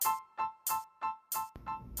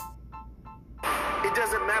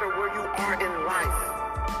doesn't matter where you are in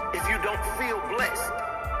life. If you don't feel blessed,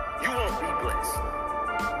 you won't be blessed.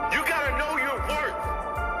 You gotta know your worth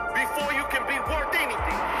before you can be worth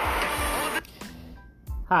anything.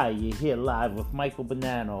 Hi, you're here live with Michael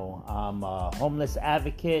Bonanno. I'm a homeless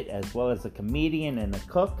advocate as well as a comedian and a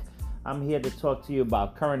cook. I'm here to talk to you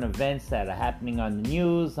about current events that are happening on the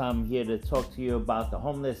news. I'm here to talk to you about the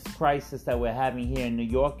homeless crisis that we're having here in New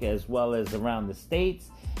York as well as around the States.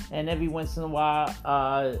 And every once in a while,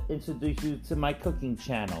 introduce you to my cooking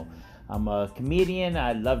channel. I'm a comedian.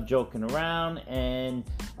 I love joking around. And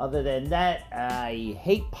other than that, I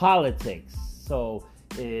hate politics. So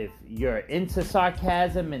if you're into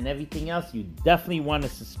sarcasm and everything else, you definitely want to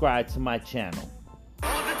subscribe to my channel.